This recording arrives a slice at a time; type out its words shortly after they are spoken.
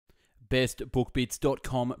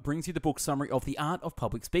BestBookBits.com brings you the book summary of The Art of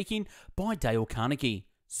Public Speaking by Dale Carnegie.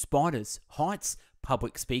 Spiders, heights,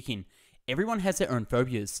 public speaking. Everyone has their own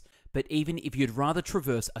phobias, but even if you'd rather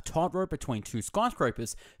traverse a tightrope between two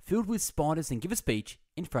skyscrapers filled with spiders than give a speech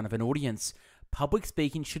in front of an audience, public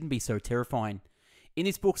speaking shouldn't be so terrifying. In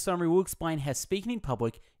this book summary, we'll explain how speaking in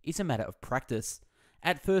public is a matter of practice.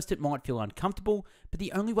 At first, it might feel uncomfortable, but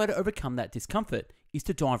the only way to overcome that discomfort is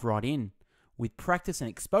to dive right in. With practice and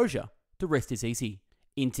exposure, the rest is easy.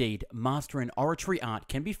 Indeed, mastering oratory art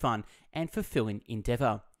can be fun and fulfilling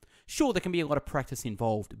endeavour. Sure, there can be a lot of practice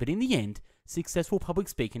involved, but in the end, successful public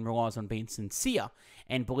speaking relies on being sincere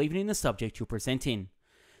and believing in the subject you're presenting.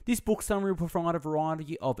 This book summary will provide a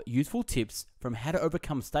variety of useful tips from how to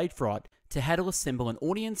overcome stage fright to how to assemble an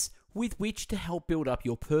audience with which to help build up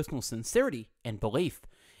your personal sincerity and belief.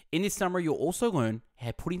 In this summary, you'll also learn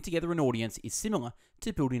how putting together an audience is similar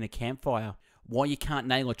to building a campfire, why you can't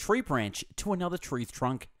nail a tree branch to another tree's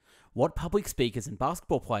trunk, what public speakers and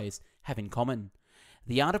basketball players have in common.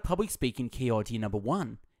 The art of public speaking key idea number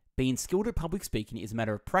 1. Being skilled at public speaking is a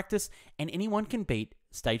matter of practice and anyone can beat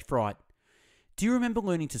stage fright. Do you remember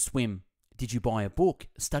learning to swim? Did you buy a book,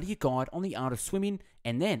 study a guide on the art of swimming,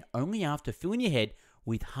 and then, only after filling your head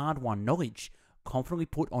with hard-won knowledge, confidently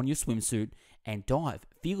put on your swimsuit and dive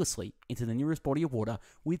fearlessly into the nearest body of water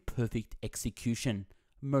with perfect execution?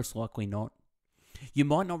 Most likely not. You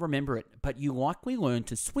might not remember it, but you likely learned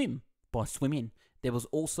to swim by swimming. There was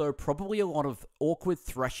also probably a lot of awkward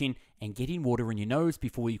thrashing and getting water in your nose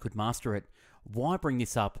before you could master it. Why bring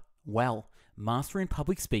this up? Well, mastering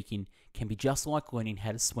public speaking can be just like learning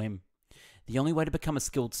how to swim. The only way to become a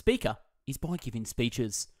skilled speaker is by giving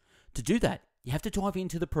speeches. To do that, you have to dive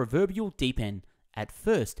into the proverbial deep end. At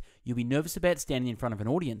first, you'll be nervous about standing in front of an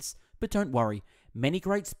audience, but don't worry, many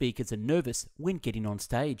great speakers are nervous when getting on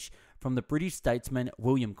stage, from the British statesman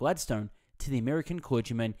William Gladstone to the American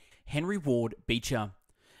clergyman Henry Ward Beecher.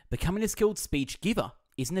 Becoming a skilled speech giver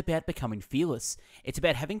isn't about becoming fearless, it's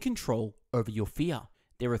about having control over your fear.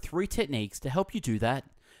 There are 3 techniques to help you do that.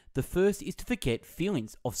 The first is to forget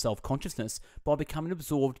feelings of self-consciousness by becoming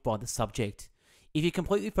absorbed by the subject. If you're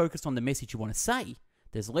completely focused on the message you want to say,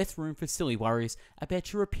 there's less room for silly worries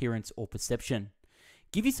about your appearance or perception.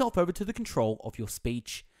 Give yourself over to the control of your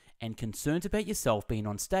speech, and concerns about yourself being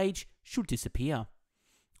on stage should disappear.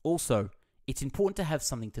 Also, it's important to have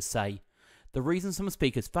something to say. The reason some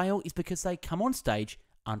speakers fail is because they come on stage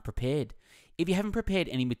unprepared. If you haven't prepared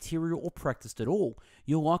any material or practiced at all,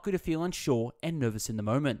 you're likely to feel unsure and nervous in the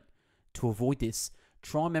moment. To avoid this,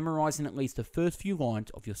 try memorizing at least the first few lines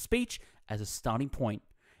of your speech as a starting point.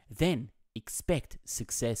 Then, expect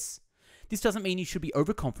success. This doesn't mean you should be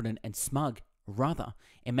overconfident and smug. Rather,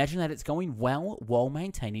 imagine that it's going well while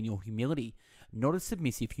maintaining your humility. Not a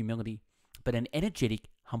submissive humility, but an energetic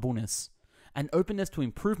humbleness. An openness to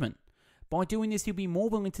improvement. By doing this, you'll be more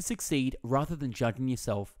willing to succeed rather than judging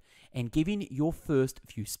yourself. And giving your first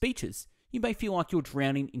few speeches, you may feel like you're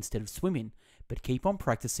drowning instead of swimming, but keep on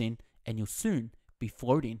practicing and you'll soon be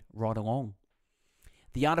floating right along.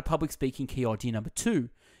 The art of public speaking key idea number 2.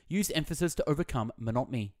 Use emphasis to overcome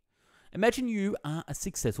monotony. Imagine you are a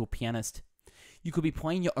successful pianist. You could be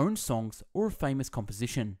playing your own songs or a famous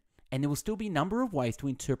composition, and there will still be a number of ways to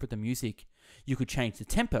interpret the music. You could change the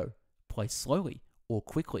tempo, play slowly or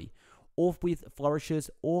quickly, or with flourishes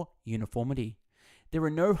or uniformity. There are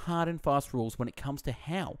no hard and fast rules when it comes to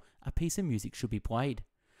how a piece of music should be played.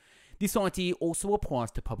 This idea also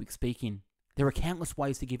applies to public speaking. There are countless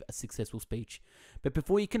ways to give a successful speech, but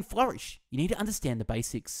before you can flourish, you need to understand the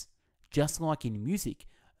basics. Just like in music,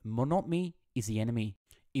 monotony is the enemy.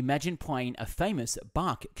 Imagine playing a famous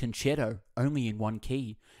Bach concerto only in one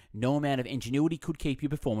key. No amount of ingenuity could keep your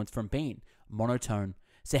performance from being monotone.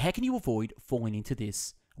 So how can you avoid falling into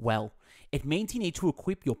this? Well, it means you need to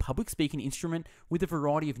equip your public speaking instrument with a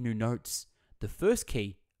variety of new notes. The first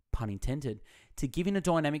key, pun intended, to giving a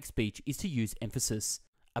dynamic speech is to use emphasis.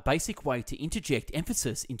 A basic way to interject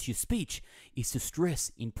emphasis into your speech is to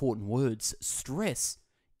stress important words. Stress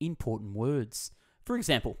important words. For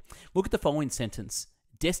example, look at the following sentence.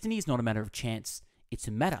 Destiny is not a matter of chance, it's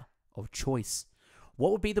a matter of choice.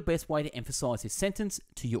 What would be the best way to emphasize this sentence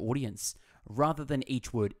to your audience? Rather than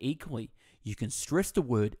each word equally, you can stress the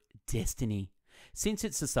word destiny. Since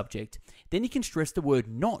it's the subject, then you can stress the word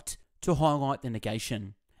not to highlight the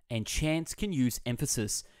negation. And chance can use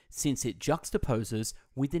emphasis since it juxtaposes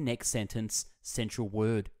with the next sentence central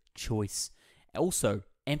word, choice. Also,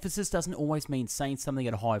 emphasis doesn't always mean saying something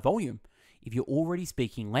at a high volume. If you're already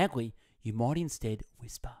speaking loudly, you might instead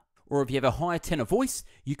whisper. Or if you have a higher tenor voice,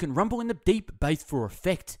 you can rumble in the deep bass for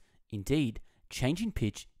effect. Indeed, changing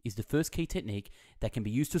pitch is the first key technique that can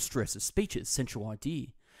be used to stress a speech's central idea.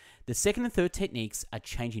 The second and third techniques are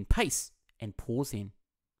changing pace and pausing.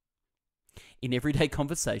 In everyday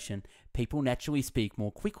conversation, people naturally speak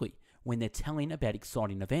more quickly when they're telling about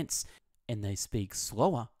exciting events, and they speak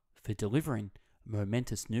slower for delivering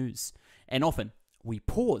momentous news. And often, we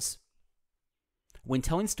pause when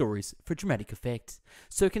telling stories for dramatic effect.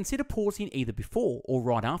 So consider pausing either before or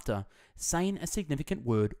right after saying a significant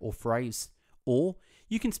word or phrase. Or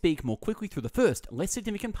you can speak more quickly through the first, less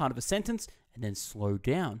significant part of a sentence and then slow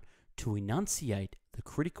down to enunciate the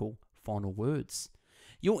critical final words.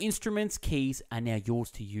 Your instrument's keys are now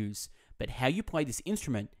yours to use, but how you play this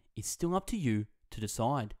instrument is still up to you to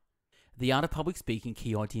decide. The art of public speaking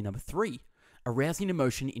key idea number 3, arousing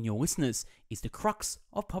emotion in your listeners, is the crux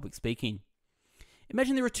of public speaking.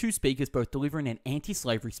 Imagine there are two speakers both delivering an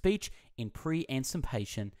anti-slavery speech in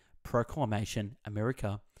pre-emancipation proclamation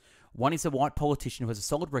America. One is a white politician who has a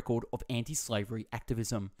solid record of anti-slavery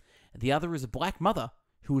activism. The other is a black mother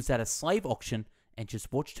who was at a slave auction and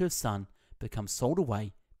just watched her son become sold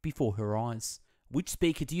away before her eyes. Which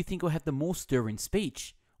speaker do you think will have the more stirring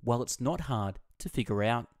speech? Well, it's not hard to figure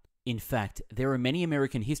out. In fact, there are many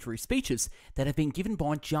American history speeches that have been given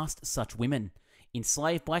by just such women,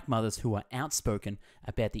 enslaved black mothers who are outspoken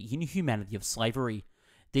about the inhumanity of slavery.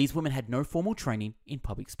 These women had no formal training in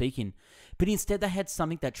public speaking, but instead they had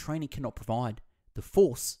something that training cannot provide: the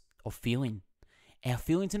force of feeling. Our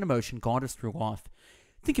feelings and emotion guide us through life.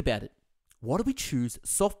 Think about it. Why do we choose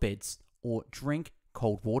soft beds or drink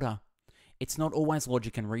cold water? It's not always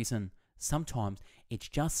logic and reason. Sometimes it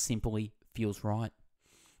just simply feels right.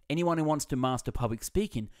 Anyone who wants to master public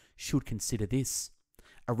speaking should consider this.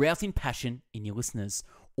 Arousing passion in your listeners,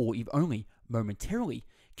 or if only momentarily,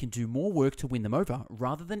 can do more work to win them over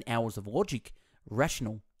rather than hours of logic,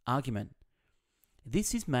 rational argument.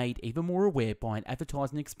 This is made even more aware by an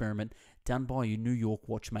advertising experiment done by a New York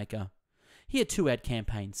watchmaker. He had 2 ad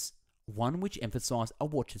campaigns, one which emphasized a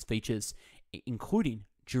watch's features, including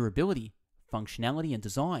durability, functionality and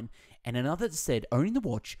design, and another that said owning the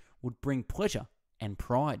watch would bring pleasure and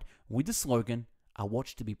pride, with the slogan, "A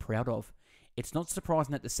watch to be proud of." It's not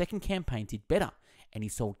surprising that the second campaign did better, and he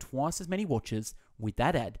sold twice as many watches with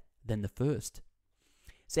that ad than the first.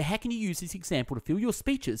 So how can you use this example to fill your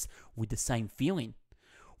speeches with the same feeling?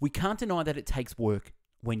 We can't deny that it takes work.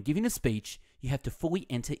 When giving a speech, you have to fully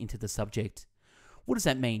enter into the subject. What does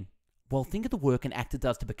that mean? Well, think of the work an actor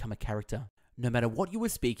does to become a character. No matter what you are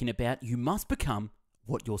speaking about, you must become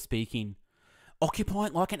what you're speaking. Occupy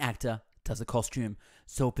it like an actor does a costume,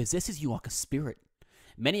 so it possesses you like a spirit.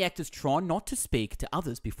 Many actors try not to speak to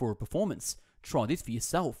others before a performance. Try this for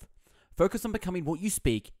yourself. Focus on becoming what you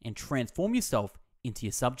speak and transform yourself into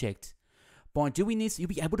your subject. By doing this, you'll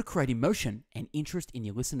be able to create emotion and interest in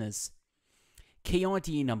your listeners. Key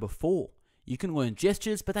idea number 4. You can learn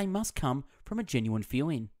gestures, but they must come from a genuine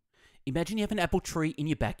feeling. Imagine you have an apple tree in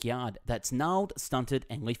your backyard that's gnarled, stunted,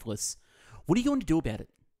 and leafless. What are you going to do about it?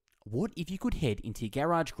 What if you could head into your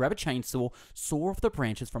garage, grab a chainsaw, saw off the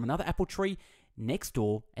branches from another apple tree next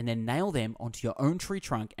door, and then nail them onto your own tree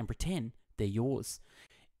trunk and pretend they're yours?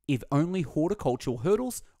 If only horticultural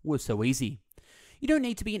hurdles were so easy. You don't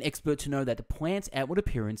need to be an expert to know that the plant's outward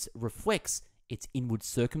appearance reflects its inward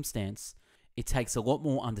circumstance. It takes a lot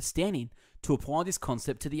more understanding to apply this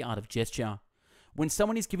concept to the art of gesture. When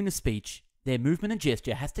someone is giving a speech, their movement and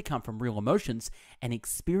gesture has to come from real emotions and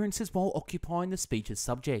experiences while occupying the speech's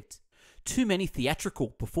subject. Too many theatrical,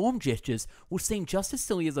 performed gestures will seem just as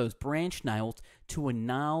silly as those branch nails to a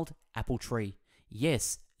gnarled apple tree.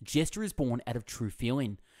 Yes, gesture is born out of true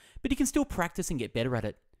feeling, but you can still practice and get better at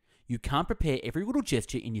it. You can't prepare every little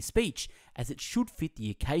gesture in your speech, as it should fit the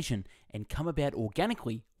occasion and come about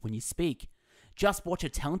organically when you speak. Just watch a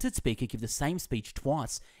talented speaker give the same speech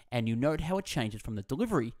twice, and you note how it changes from the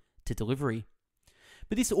delivery to delivery.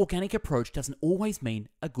 But this organic approach doesn't always mean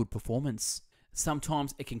a good performance.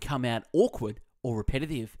 Sometimes it can come out awkward or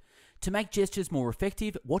repetitive. To make gestures more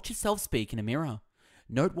effective, watch yourself speak in a mirror.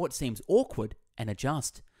 Note what seems awkward and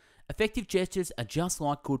adjust. Effective gestures are just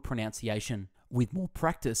like good pronunciation. With more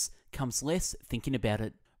practice comes less thinking about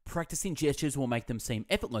it. Practicing gestures will make them seem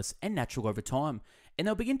effortless and natural over time, and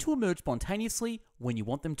they'll begin to emerge spontaneously when you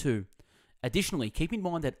want them to. Additionally, keep in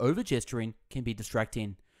mind that over-gesturing can be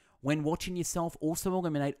distracting. When watching yourself, also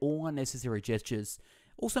eliminate all unnecessary gestures.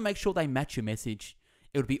 Also make sure they match your message.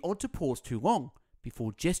 It would be odd to pause too long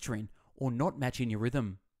before gesturing or not matching your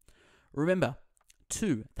rhythm. Remember,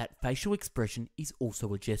 too, that facial expression is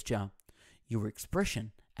also a gesture. Your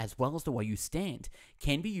expression, as well as the way you stand,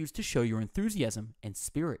 can be used to show your enthusiasm and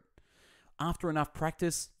spirit. After enough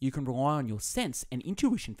practice, you can rely on your sense and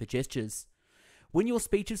intuition for gestures. When your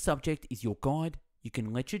speech's subject is your guide, you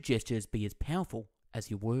can let your gestures be as powerful as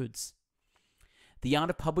your words. The art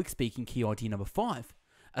of public speaking, key idea number 5.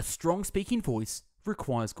 A strong speaking voice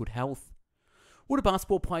requires good health. What do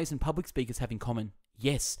basketball players and public speakers have in common?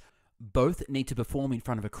 Yes, both need to perform in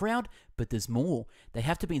front of a crowd, but there's more. They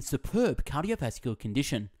have to be in superb cardiovascular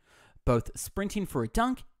condition. Both sprinting for a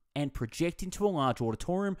dunk and projecting to a large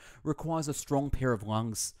auditorium requires a strong pair of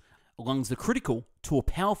lungs. Lungs are critical to a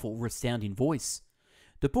powerful, resounding voice.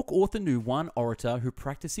 The book author knew one orator who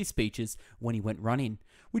practiced his speeches when he went running,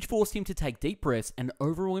 which forced him to take deep breaths and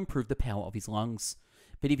overall improve the power of his lungs.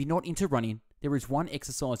 But if you're not into running, there is one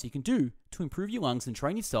exercise you can do to improve your lungs and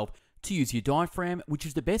train yourself to use your diaphragm, which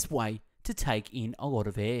is the best way to take in a lot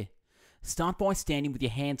of air. Start by standing with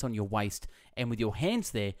your hands on your waist, and with your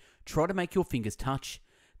hands there, try to make your fingers touch.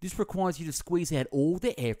 This requires you to squeeze out all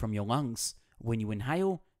the air from your lungs. When you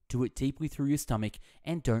inhale, do it deeply through your stomach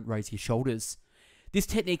and don't raise your shoulders. This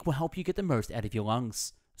technique will help you get the most out of your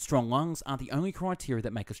lungs. Strong lungs aren't the only criteria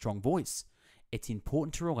that make a strong voice. It's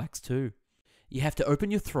important to relax too. You have to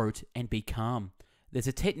open your throat and be calm. There's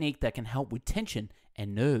a technique that can help with tension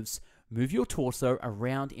and nerves. Move your torso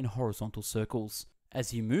around in horizontal circles.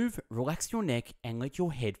 As you move, relax your neck and let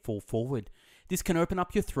your head fall forward. This can open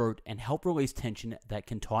up your throat and help release tension that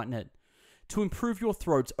can tighten it. To improve your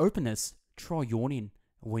throat's openness, try yawning.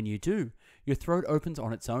 When you do, your throat opens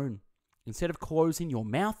on its own. Instead of closing your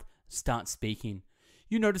mouth, start speaking.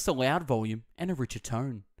 You notice a loud volume and a richer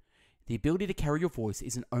tone. The ability to carry your voice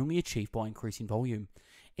isn't only achieved by increasing volume.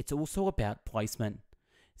 It's also about placement.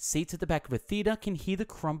 Seats at the back of a theatre can hear the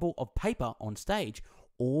crumble of paper on stage,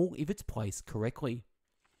 all if it's placed correctly.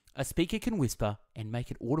 A speaker can whisper and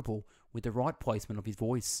make it audible with the right placement of his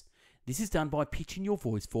voice. This is done by pitching your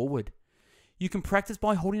voice forward. You can practice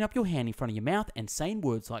by holding up your hand in front of your mouth and saying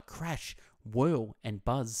words like crash, whirl, and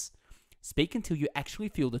buzz. Speak until you actually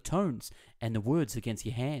feel the tones and the words against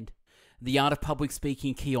your hand. The art of public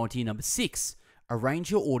speaking, key idea number 6.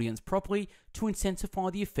 Arrange your audience properly to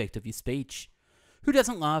intensify the effect of your speech. Who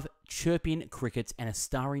doesn't love chirping crickets and a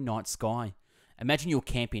starry night sky? Imagine you're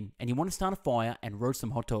camping and you want to start a fire and roast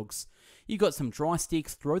some hot dogs. You got some dry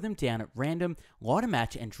sticks, throw them down at random, light a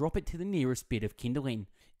match and drop it to the nearest bit of kindling.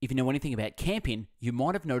 If you know anything about camping, you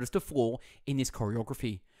might have noticed a flaw in this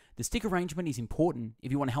choreography. The stick arrangement is important.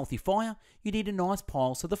 If you want a healthy fire, you need a nice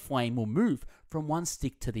pile so the flame will move from one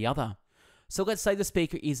stick to the other. So let's say the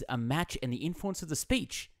speaker is a match and the influence of the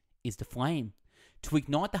speech is the flame. To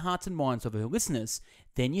ignite the hearts and minds of her listeners,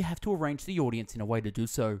 then you have to arrange the audience in a way to do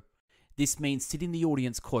so. This means sitting the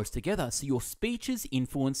audience close together so your speech's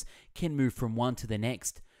influence can move from one to the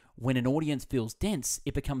next. When an audience feels dense,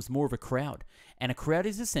 it becomes more of a crowd, and a crowd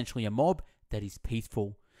is essentially a mob that is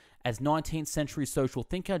peaceful. As 19th century social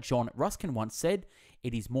thinker John Ruskin once said,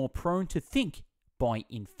 it is more prone to think by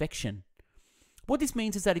infection. What this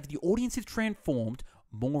means is that if the audience is transformed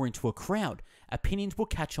more into a crowd, opinions will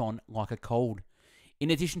catch on like a cold.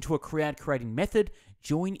 In addition to a crowd creating method,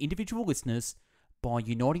 join individual listeners by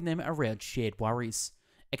uniting them around shared worries,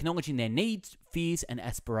 acknowledging their needs, fears, and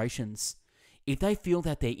aspirations. If they feel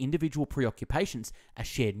that their individual preoccupations are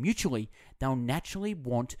shared mutually, they'll naturally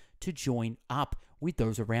want to join up with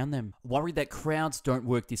those around them. Worried that crowds don't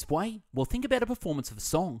work this way? Well, think about a performance of a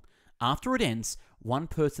song. After it ends, one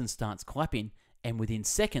person starts clapping, and within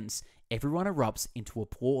seconds, everyone erupts into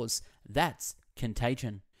applause. That's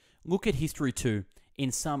contagion. Look at history too.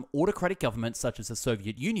 In some autocratic governments, such as the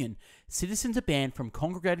Soviet Union, citizens are banned from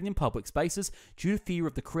congregating in public spaces due to fear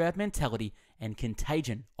of the crowd mentality and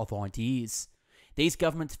contagion of ideas. These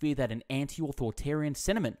governments fear that an anti-authoritarian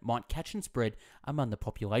sentiment might catch and spread among the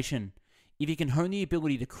population. If you can hone the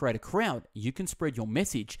ability to create a crowd, you can spread your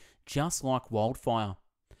message just like wildfire.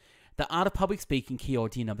 The art of public speaking, key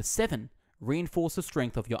idea number 7. Reinforce the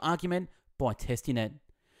strength of your argument by testing it.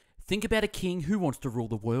 Think about a king who wants to rule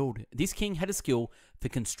the world. This king had a skill for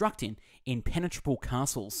constructing impenetrable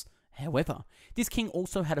castles. However, this king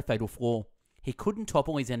also had a fatal flaw. He couldn't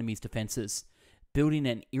topple his enemy's defenses. Building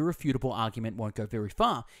an irrefutable argument won't go very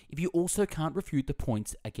far if you also can't refute the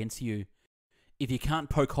points against you. If you can't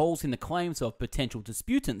poke holes in the claims of potential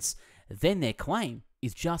disputants, then their claim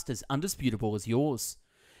is just as undisputable as yours.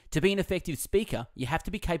 To be an effective speaker, you have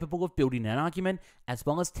to be capable of building an argument as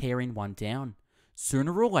well as tearing one down.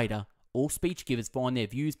 Sooner or later, all speech givers find their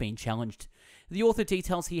views being challenged. The author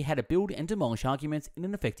details here how to build and demolish arguments in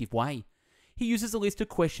an effective way. He uses a list of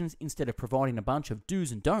questions instead of providing a bunch of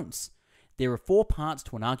do's and don'ts. There are 4 parts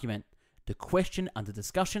to an argument: the question under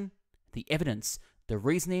discussion, the evidence, the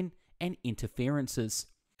reasoning, and interferences.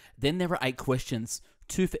 Then there are 8 questions,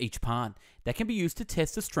 2 for each part, that can be used to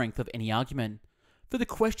test the strength of any argument. For the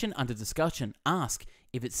question under discussion, ask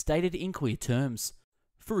if it's stated in clear terms.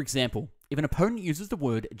 For example, if an opponent uses the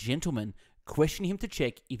word gentleman, question him to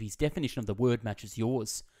check if his definition of the word matches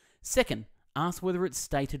yours. Second, ask whether it's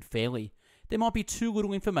stated fairly. There might be too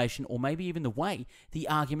little information, or maybe even the way the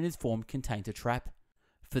argument is formed contains a trap.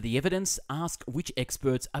 For the evidence, ask which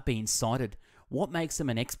experts are being cited. What makes them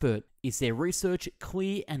an expert? Is their research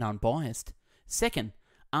clear and unbiased? Second,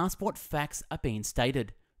 ask what facts are being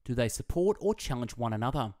stated. Do they support or challenge one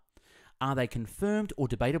another? Are they confirmed or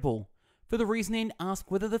debatable? For the reasoning, ask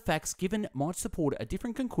whether the facts given might support a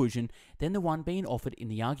different conclusion than the one being offered in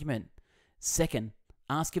the argument. Second,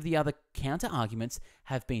 ask if the other counter-arguments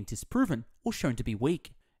have been disproven or shown to be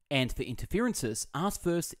weak. And for interferences, ask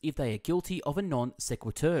first if they are guilty of a non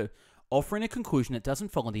sequitur, offering a conclusion that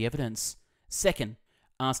doesn't follow the evidence. Second,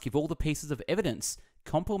 ask if all the pieces of evidence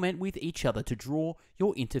complement with each other to draw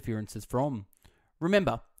your interferences from.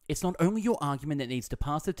 Remember, it's not only your argument that needs to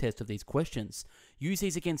pass the test of these questions. Use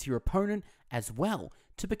these against your opponent as well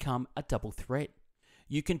to become a double threat.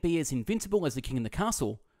 You can be as invincible as the king in the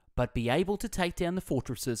castle, but be able to take down the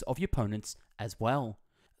fortresses of your opponents as well.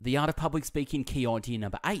 The art of public speaking key idea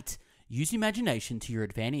number 8, use imagination to your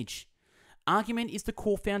advantage. Argument is the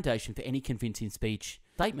core foundation for any convincing speech.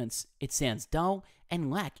 Statements, it sounds dull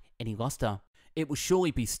and lack any luster. It will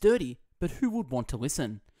surely be sturdy, but who would want to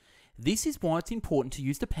listen? This is why it's important to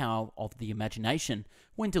use the power of the imagination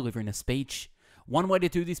when delivering a speech. One way to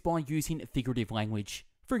do this by using figurative language.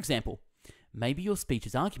 For example, maybe your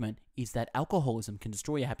speech's argument is that alcoholism can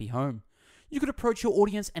destroy a happy home. You could approach your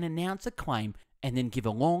audience and announce a claim and then give a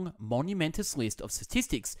long, monumentous list of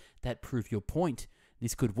statistics that prove your point.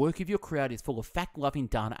 This could work if your crowd is full of fact-loving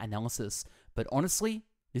data analysis, but honestly,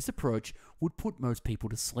 this approach would put most people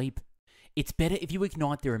to sleep. It's better if you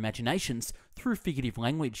ignite their imaginations through figurative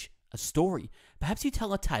language. A story. Perhaps you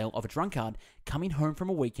tell a tale of a drunkard coming home from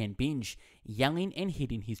a weekend binge, yelling and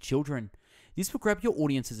hitting his children. This will grab your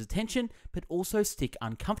audience's attention, but also stick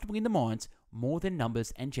uncomfortably in the minds more than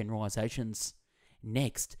numbers and generalizations.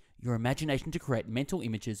 Next, your imagination to create mental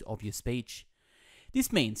images of your speech.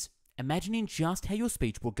 This means imagining just how your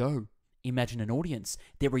speech will go. Imagine an audience,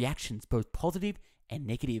 their reactions, both positive and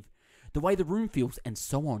negative, the way the room feels, and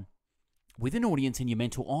so on. With an audience in your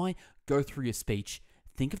mental eye, go through your speech.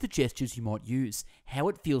 Think of the gestures you might use, how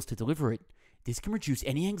it feels to deliver it. This can reduce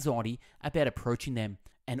any anxiety about approaching them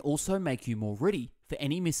and also make you more ready for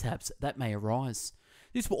any mishaps that may arise.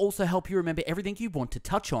 This will also help you remember everything you want to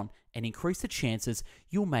touch on and increase the chances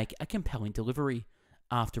you'll make a compelling delivery.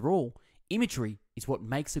 After all, imagery is what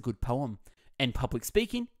makes a good poem, and public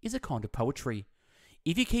speaking is a kind of poetry.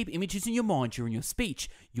 If you keep images in your mind during your speech,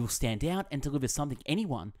 you'll stand out and deliver something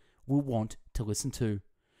anyone will want to listen to.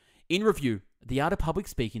 In review, the art of public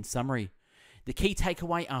speaking summary. The key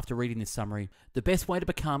takeaway after reading this summary: the best way to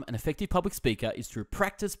become an effective public speaker is through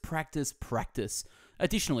practice, practice, practice.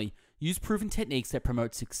 Additionally, use proven techniques that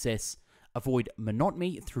promote success. Avoid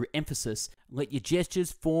monotony through emphasis. Let your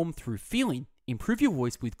gestures form through feeling. Improve your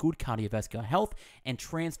voice with good cardiovascular health and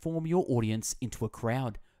transform your audience into a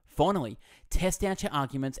crowd. Finally, test out your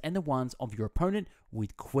arguments and the ones of your opponent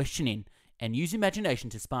with questioning, and use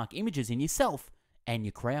imagination to spark images in yourself and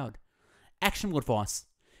your crowd. Actionable advice: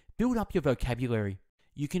 build up your vocabulary.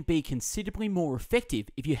 You can be considerably more effective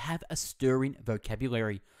if you have a stirring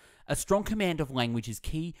vocabulary. A strong command of language is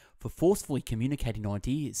key for forcefully communicating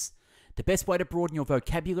ideas. The best way to broaden your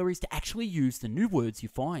vocabulary is to actually use the new words you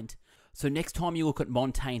find. So next time you look at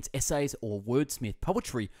Montaigne's essays or wordsmith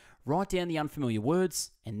poetry, write down the unfamiliar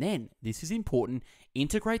words, and then, this is important,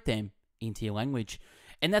 integrate them into your language.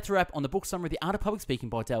 And that's a wrap on the book summary, The Art of Public Speaking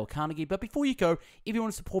by Dale Carnegie. But before you go, if you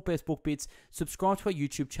want to support Best Book Bits, subscribe to our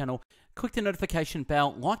YouTube channel, click the notification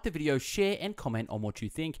bell, like the video, share and comment on what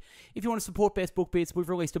you think. If you want to support Best Book Bits, we've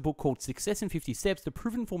released a book called Success in 50 Steps, the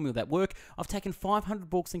proven formula that work. I've taken 500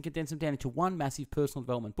 books and condensed them down into one massive personal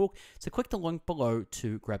development book. So click the link below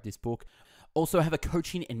to grab this book. Also, I have a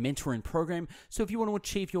coaching and mentoring program, so if you want to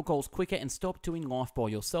achieve your goals quicker and stop doing life by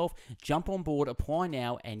yourself, jump on board, apply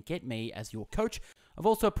now, and get me as your coach. I've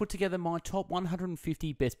also put together my top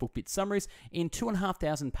 150 best book bit summaries in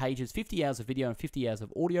 2,500 pages, 50 hours of video and 50 hours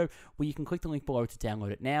of audio, where you can click the link below to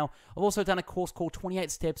download it now. I've also done a course called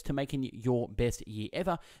 28 Steps to Making Your Best Year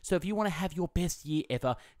Ever, so if you want to have your best year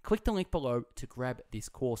ever, click the link below to grab this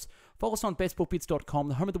course. Follow us on bestbookbits.com,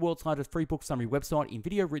 the home of the world's largest free book summary website in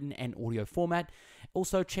video, written, and audio format.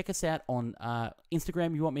 Also, check us out on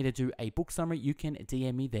Instagram. You want me to do a book summary, you can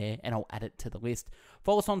DM me there and I'll add it to the list.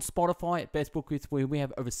 Follow us on Spotify at Best Book Bits, where we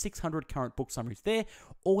have over 600 current book summaries there.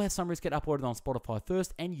 All our summaries get uploaded on Spotify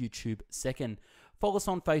first and YouTube second. Follow us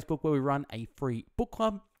on Facebook, where we run a free book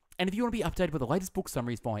club. And if you want to be updated with the latest book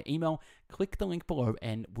summaries via email, click the link below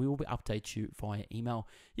and we will update you via email.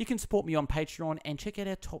 You can support me on Patreon and check out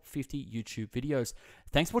our top 50 YouTube videos.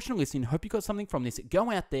 Thanks for watching and listening. Hope you got something from this.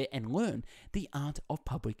 Go out there and learn the art of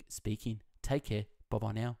public speaking. Take care.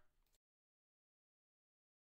 Bye-bye now.